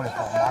鬧過我哋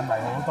傍晚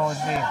嚟好多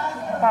先？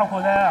包括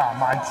咧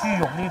賣豬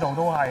肉呢度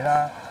都係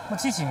啦。咁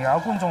之前又有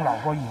觀眾留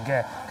過言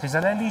嘅，其實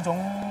咧呢種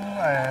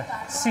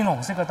鮮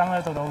紅色嘅燈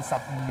咧，到12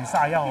月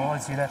31號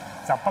開始咧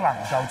就不能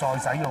夠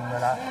再使用㗎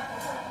啦。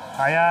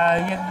係啊，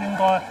應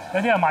該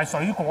有啲人賣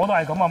水果都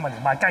係咁啊，咪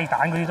連賣雞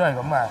蛋嗰啲都係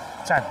咁啊，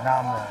真係唔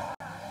啱嘅。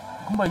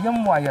咁啊，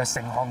因為啊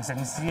成行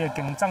成市嘅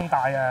競爭大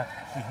啊，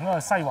連嗰個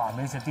西華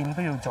美食店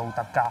都要做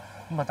特價，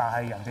咁啊，但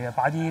係人哋啊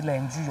擺啲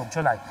靚豬肉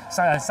出嚟，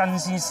新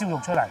鮮燒肉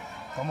出嚟，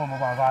咁啊冇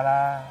辦法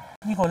啦。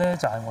呢個咧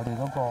就係我哋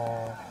嗰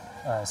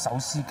個手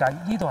撕雞，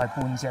呢度係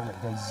半隻嚟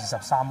嘅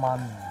，23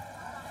蚊，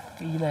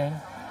幾靚，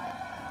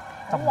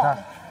得唔得？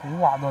好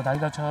滑喎，睇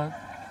得出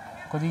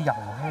嗰啲油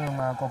香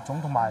啊，各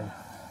種同埋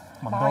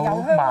聞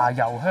到麻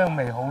油香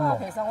味好濃。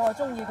其實我係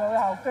中意佢有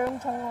薑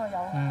葱啊，有。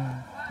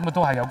咁啊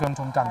都係有薑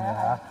葱根嘅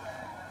嚇。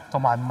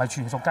同埋唔係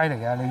全熟雞嚟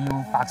嘅，你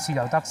要白切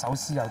又得，手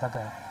撕又得嘅，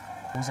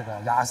好食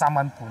啊！23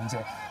蚊半隻，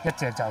一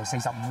隻就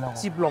45啦。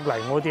接落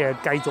嚟我哋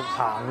繼續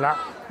行啦，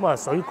咁啊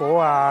水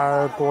果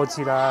啊過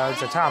節啊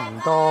就差唔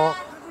多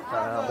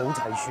好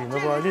齊全咯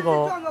喎。呢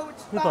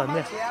個係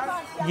咩？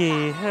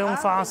夜香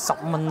花10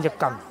蚊一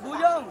斤，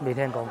未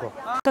聽講過。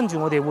跟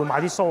住我哋會買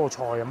啲蔬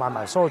菜啊，買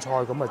埋蔬菜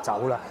咁啊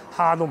走啦。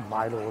蝦都唔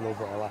買咯，我老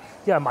婆話，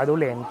因為買到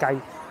靚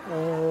雞。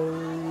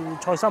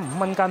菜心5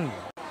蚊斤。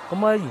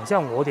咁啊，然之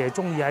後我哋係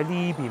中意喺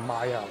呢邊買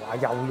啊，話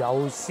又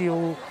有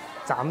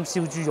斬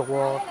燒豬肉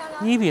喎。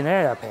呢邊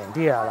咧又平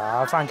啲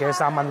啊，嗱，番茄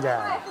3蚊啫。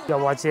又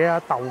或者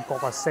啊，豆角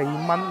啊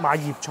4蚊，買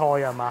葉菜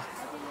係嘛？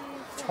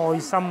菜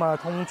心啊，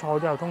通菜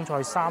都有通菜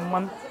3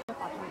蚊。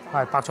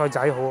係白菜仔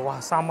好，哇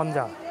3蚊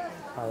咋？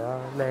係啊，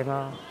靚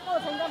啊！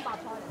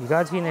而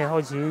家天氣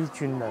開始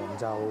轉涼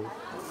就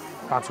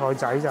白菜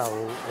仔就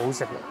好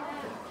食啦。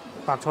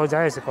白菜仔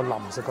係食個腍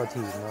食個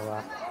甜㗎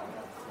嘛。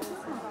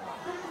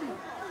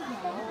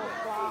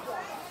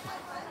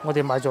我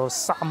哋買咗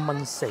3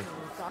蚊4。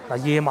嗱，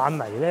夜晚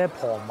嚟咧，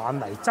傍晚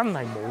嚟真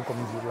係冇咁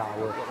熱鬧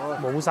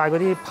嘅，冇晒嗰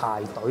啲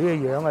排隊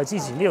嘅樣啊！之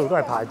前呢度都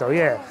係排隊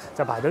嘅，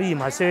就排隊驗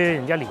下先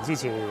，1年之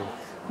前。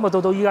咁啊，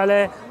到依家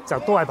咧就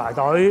都係排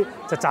隊，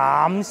就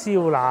斬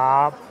燒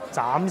臘、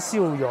斬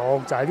燒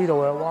肉，就喺呢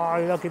度嘅。哇！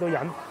而家幾多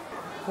人？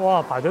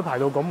哇！排隊排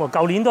到咁喎，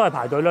舊年都係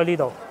排隊啦，呢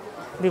度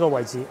呢個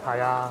位置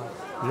係啊，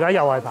而家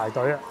又係排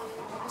隊啊，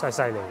真係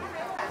犀利。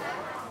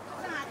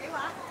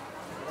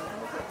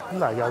咁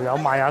嗱，又有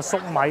賣下粟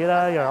米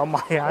啦，又有賣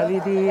下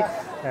呢啲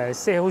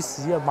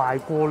sales 啊，賣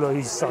過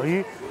濾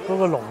水嗰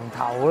個龍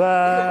頭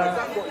啦。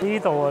呢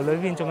度啊，裏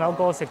邊仲有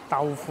個食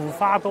豆腐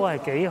花都係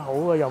幾好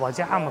嘅，又或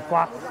者哈密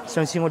瓜。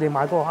上次我哋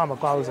買嗰個哈密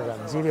瓜好食啊，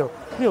唔知呢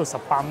度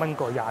18蚊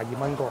個，22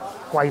蚊個，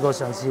貴過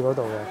上次嗰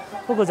度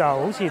嘅。不過就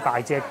好似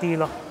大隻啲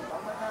咯。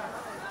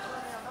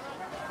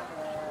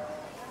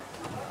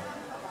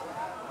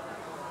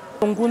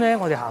縱觀咧，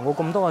我哋行過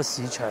咁多個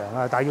市場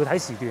啊，但係要睇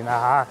時段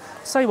啊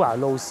嚇。西華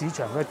路市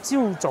場嘅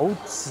朝早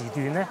時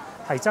段咧，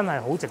係真係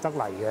好值得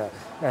嚟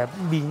嘅。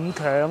勉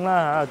強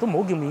啦嚇，都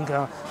唔好叫勉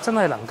強，真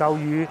係能夠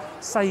與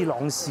西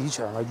朗市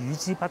場啊與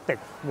之不敵。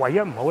唯一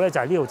唔好咧就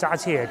係呢度揸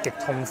車係極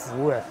痛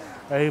苦嘅。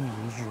唔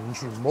完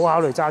全唔好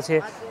考慮揸車，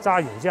揸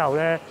完之後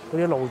咧，嗰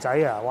啲路仔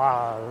啊，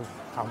哇，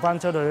行翻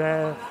出去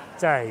咧，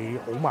真係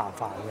好麻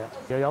煩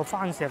嘅。又有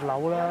番石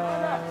榴啦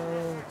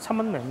，7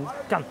蚊零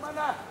斤，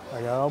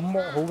又有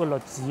剝好嘅栗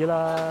子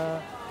啦，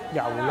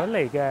油栗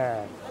嚟嘅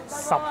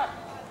，10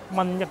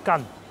蚊一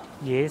斤，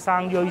野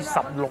生鋥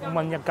16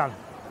蚊一斤。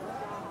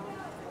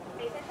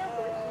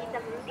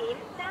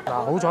嗱，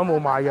好彩冇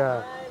買嘅，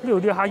呢度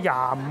啲蝦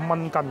25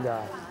蚊斤咋。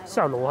之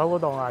後路口嗰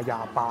檔啊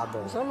28啊，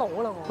想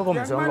攞啦喎，不過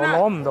唔想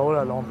攞唔到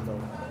啦，攞唔到。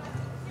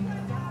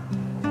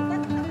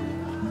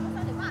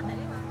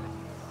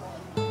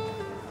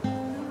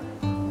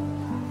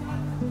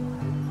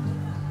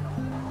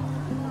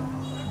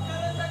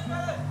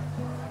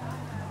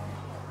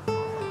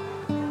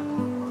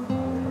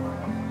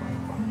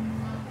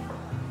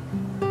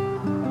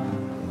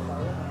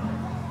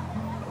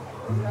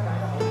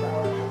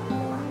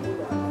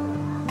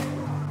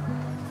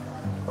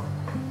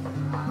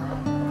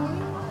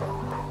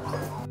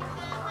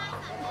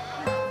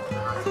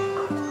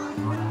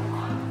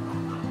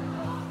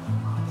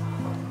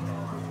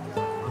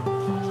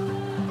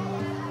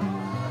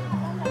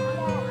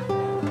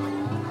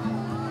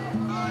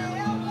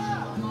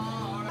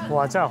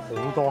哇！真係好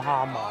多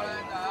蝦賣，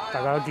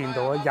大家都見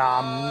到啊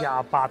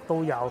，25、28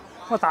都有，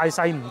咁啊大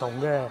細唔同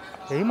嘅，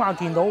起碼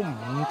見到5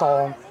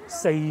檔、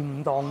4、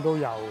5檔都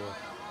有，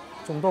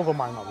仲多過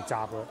賣牛雜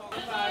啊！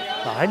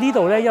嗱喺呢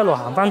度咧，一路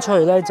行翻出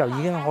去咧，就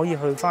已經可以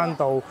去翻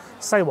到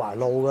西華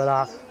路噶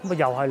啦。咁啊，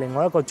又係另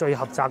外一個最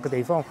狹窄嘅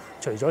地方。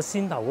除咗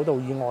先頭嗰度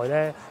以外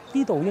咧，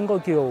呢度應該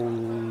叫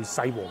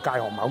世和街，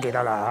我唔係好記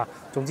得啦嚇。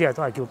總之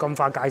都係叫金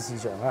花街市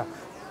場啊。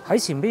喺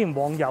前邊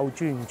往右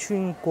轉，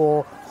穿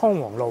過康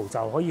王路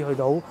就可以去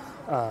到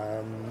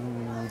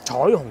彩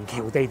虹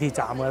橋地鐵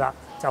站噶啦，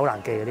就好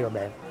難記嘅呢個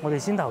名。我哋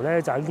先頭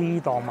咧就喺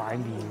呢檔買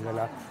麵噶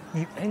啦。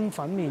葉興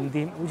粉麵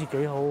店好似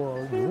幾好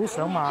喎，如果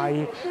想買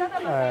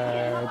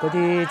嗰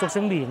啲竹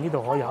升麵呢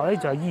度可以，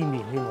仲有伊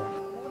麵添喎。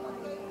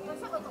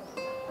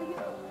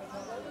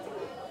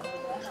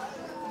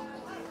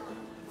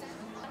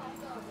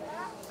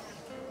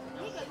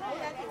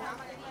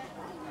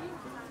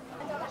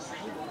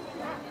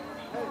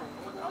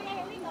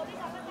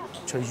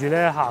隨住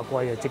咧夏季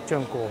啊即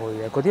將過去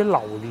嘅，嗰啲榴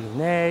蓮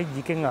咧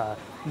已經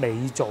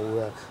尾做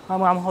嘅。啱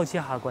啱開始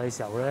夏季嘅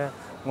時候咧，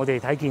我哋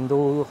睇見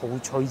都好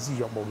趨之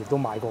若鶩，亦都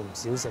買過唔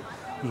少食。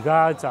而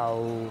家就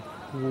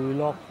回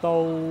落到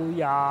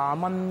20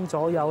蚊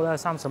左右啦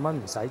，30蚊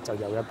唔使就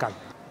有一斤。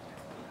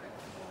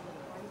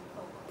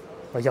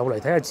又嚟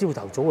睇下朝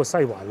頭早嘅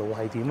西華路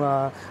係點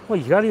啊！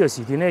而家呢個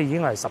時段咧已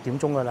經係10點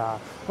鐘㗎啦，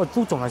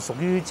都仲係屬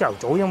於朝頭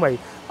早，因為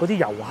嗰啲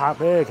遊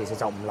客咧其實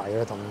就唔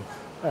嚟啊，同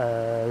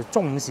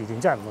中午時段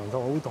真係唔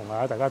同好同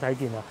啊！大家睇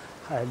見啊，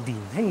年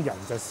輕人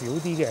就少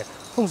啲嘅，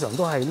通常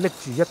都係拎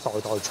住一袋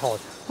袋菜。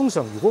通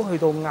常如果去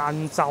到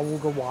晏晝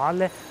嘅話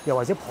咧，又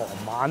或者傍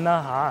晚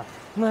啦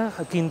嚇，咁咧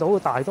係見到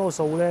大多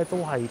數咧都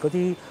係嗰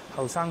啲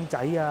後生仔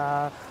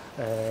啊。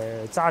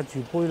揸住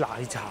杯奶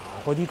茶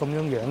嗰啲咁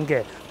樣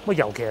嘅，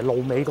尤其係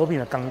路尾嗰邊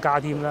就更加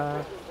添啦。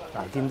嗱，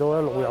見到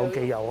啲老友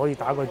記又可以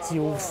打個招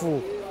呼，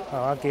係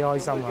嘛，幾開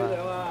心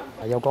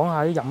啊！又講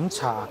下啲飲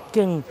茶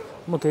經，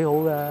咁啊幾好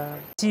嘅。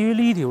至於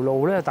呢條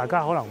路咧，大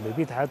家可能未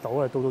必睇得到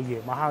啊。到夜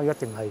晚黑一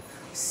定係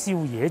宵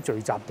夜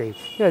聚集地，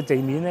因為地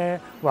面咧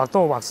或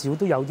多或少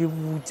都有啲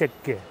污跡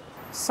嘅。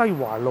西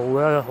華路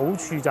嘅好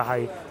處就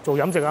係做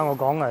飲食啊，我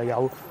講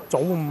有早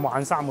午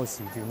晚3個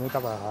時段都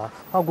得啊嚇，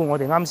包括我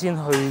哋啱先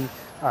去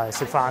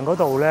食飯嗰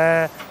度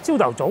咧，朝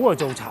頭早啊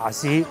做茶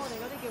市，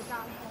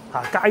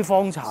街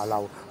坊茶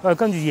樓，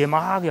跟住夜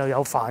晚黑又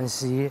有飯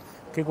市，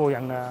幾過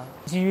癮啊！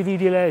至於呢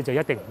啲咧就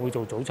一定唔會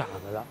做早茶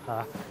噶啦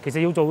嚇，其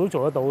實要做都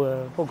做得到嘅，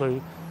不過佢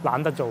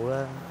懶得做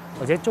啦，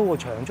或者租個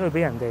場出去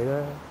俾人哋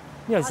啦，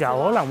有時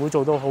候可能會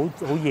做到好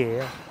夜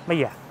啊，乜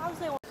嘢啊？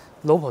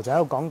老婆就喺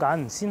度講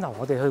緊，先頭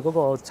我哋去嗰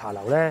個茶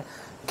樓咧，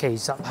其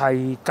實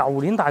係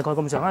舊年大概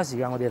咁上下時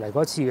間我哋嚟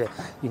過一次嘅。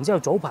然之後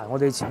早排我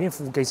哋前面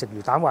富記食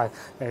魚蛋話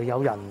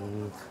有人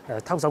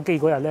偷手機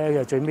嗰日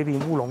咧，最尾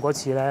變烏龍嗰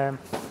次咧，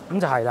咁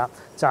就係啦，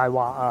就係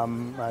話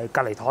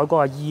隔離台嗰個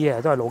阿姨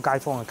都係老街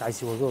坊啊，介紹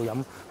去嗰度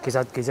飲。其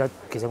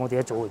實我哋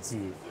一早就知。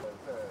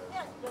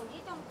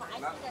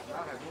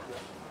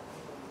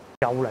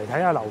又嚟睇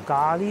下樓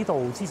價，呢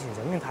度之前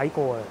曾經睇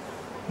過啊。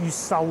越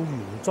秀原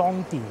裝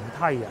電梯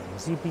啊，唔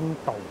知邊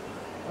度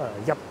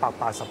188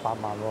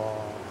萬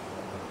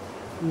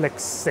喎。力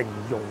城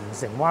榕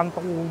城灣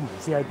都唔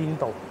知喺邊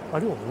度。呢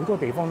度好多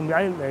地方，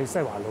你西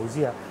華路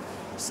知啊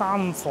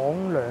？3房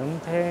2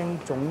廳，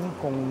總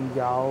共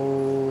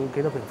有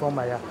幾多平方米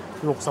啊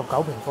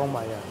？69平方米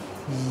啊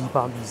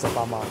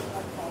，228萬。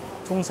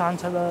中山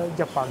7啦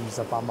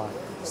，128萬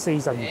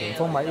，42平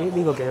方米。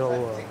呢個幾好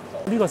喎。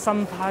呢個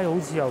新派好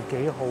似又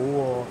幾好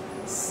喎。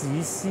市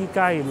絲雞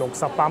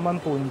68蚊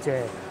半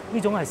隻，呢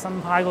種係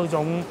新派嗰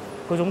種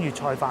粵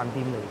菜飯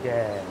店嚟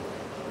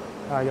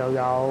嘅。又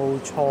有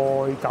菜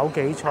枸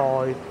杞菜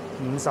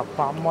58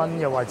蚊，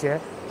又或者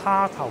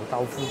蝦頭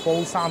豆腐煲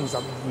32。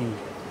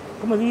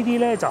咁呢啲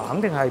咧就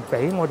肯定係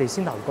比我哋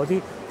先頭嗰啲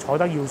坐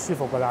得要舒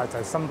服噶啦，就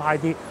係新派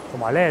啲，同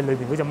埋咧裏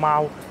邊嗰隻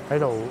貓喺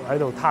度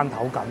攤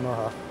頭緊咯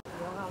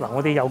嚇。嗱，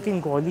我哋又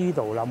經過呢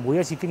度啦，每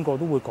一次經過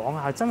都會講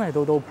下，真係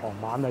到傍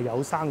晚啊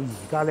有生意，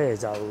而家咧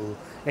就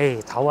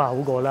唞下好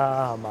過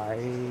啦，係咪？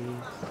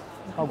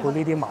包括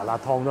呢啲麻辣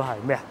燙都係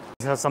咩啊？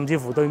其實甚至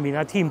乎對面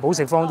啊天寶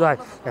食坊都係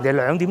人哋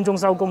2點鐘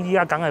收工，依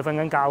家梗係瞓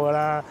緊覺㗎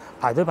啦，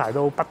排隊排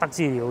到不得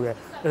之了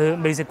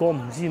嘅。未食過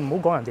唔知，唔好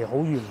講人哋好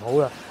與唔好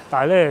啦，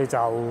但係咧就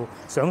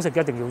想食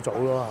一定要早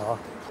咯嚇。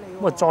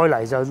咁啊再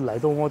嚟就嚟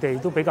到我哋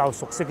都比較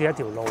熟悉嘅一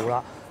條路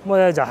啦。咁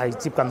咧就係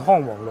接近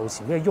康王路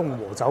前嘅雍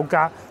和酒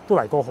家，都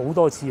嚟過好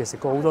多次，食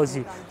過好多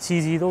次，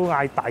次次都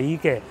嗌抵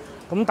嘅。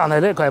咁但係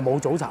咧佢係冇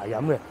早茶飲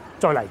嘅。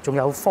再嚟仲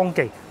有方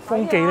記，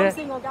方記咧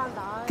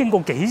經過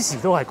幾時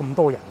都係咁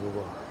多人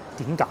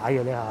嘅喎，點解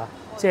嘅咧嚇？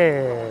即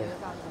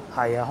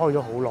係啊，開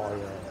咗好耐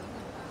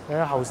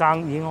嘅。後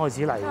生已經開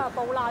始嚟。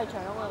煲拉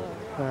腸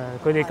啊！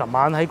佢哋琴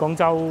晚喺廣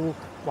州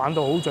玩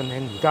到好盡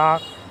興，而家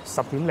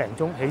10點零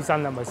鐘起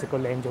身啦，咪食個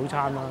靚早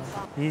餐啦。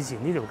以前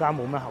呢條街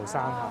冇乜後生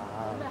下，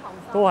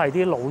都係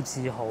啲老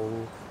字號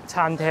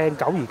餐廳，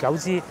久而久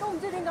之都唔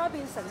知點解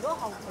變成咗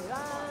後期啦。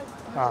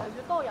越嚟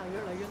越多人，越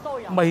嚟越多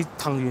人。咪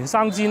藤原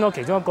生煎咯，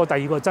其中一個，第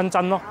二個珍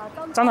珍咯，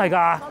真係㗎。真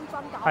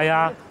㗎。係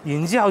啊，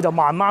然之後就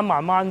慢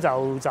慢就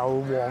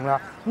旺啦。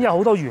咁有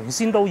好多原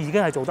先都已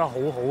經係做得好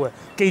好嘅，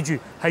記住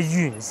係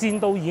原先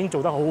都已經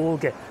做得好好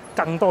嘅，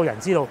更多人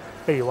知道。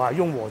譬如話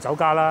雍和酒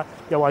家啦，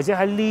又或者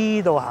喺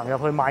呢度行入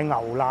去買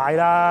牛奶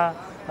啦，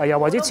又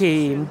或者前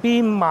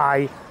邊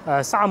賣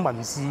三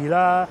文治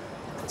啦。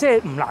即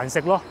係唔難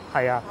食咯，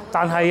係啊，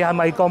但係係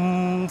咪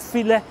咁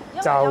fit 咧，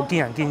就見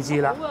仁見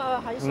智啦。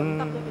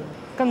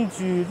跟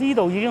住呢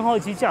度已經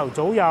開始朝頭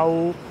早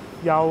有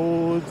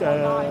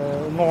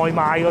外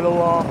賣㗎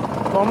咯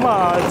喎，咁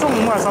啊中午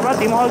11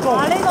點開工，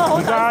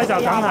而家就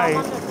梗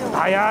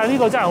係啊，呢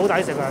個真係好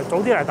抵食啊！早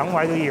啲嚟等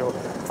位都要，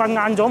瞓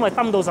晏咗咪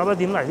登到11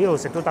點嚟呢度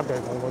食都得嘅，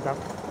我覺得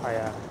係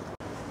啊，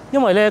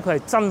因為咧佢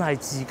係真係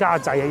自家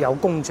製嘅，有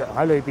工場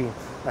喺裏邊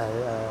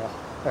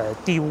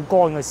吊乾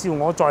嘅燒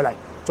鵝再嚟。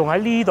仲喺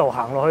呢度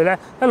行落去咧，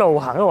一路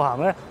行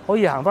咧，可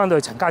以行翻到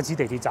去陳家祠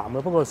地鐵站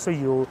咯。不過需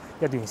要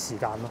一段時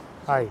間咯。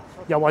係，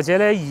又或者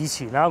咧，以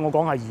前啦，我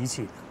講係以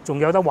前，仲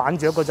有得玩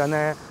雀嗰陣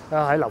咧，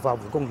喺流化湖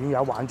公園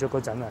有玩雀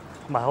嗰陣啊，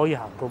咪可以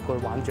行過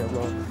去玩雀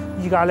咯。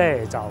依家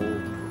咧就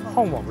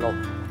康王路。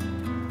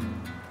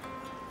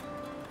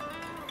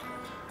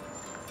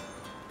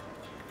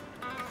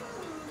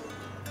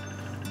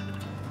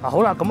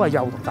好啦，咁啊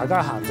又同大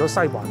家行咗西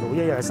環路一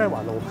日，西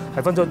環路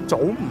係分咗早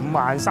午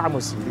晚3個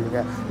時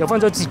段嘅，又分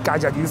咗節假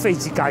日與非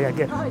節假日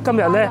嘅。今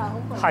日咧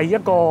係一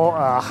個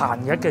閒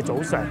日嘅早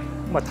上，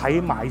咁啊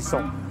睇買餸，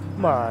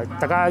咁啊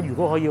大家如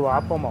果可以嘅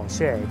話，幫忙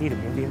share 呢條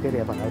影片俾你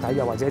嘅朋友睇，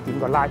又或者點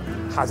個 like，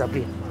下集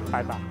見，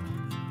拜拜。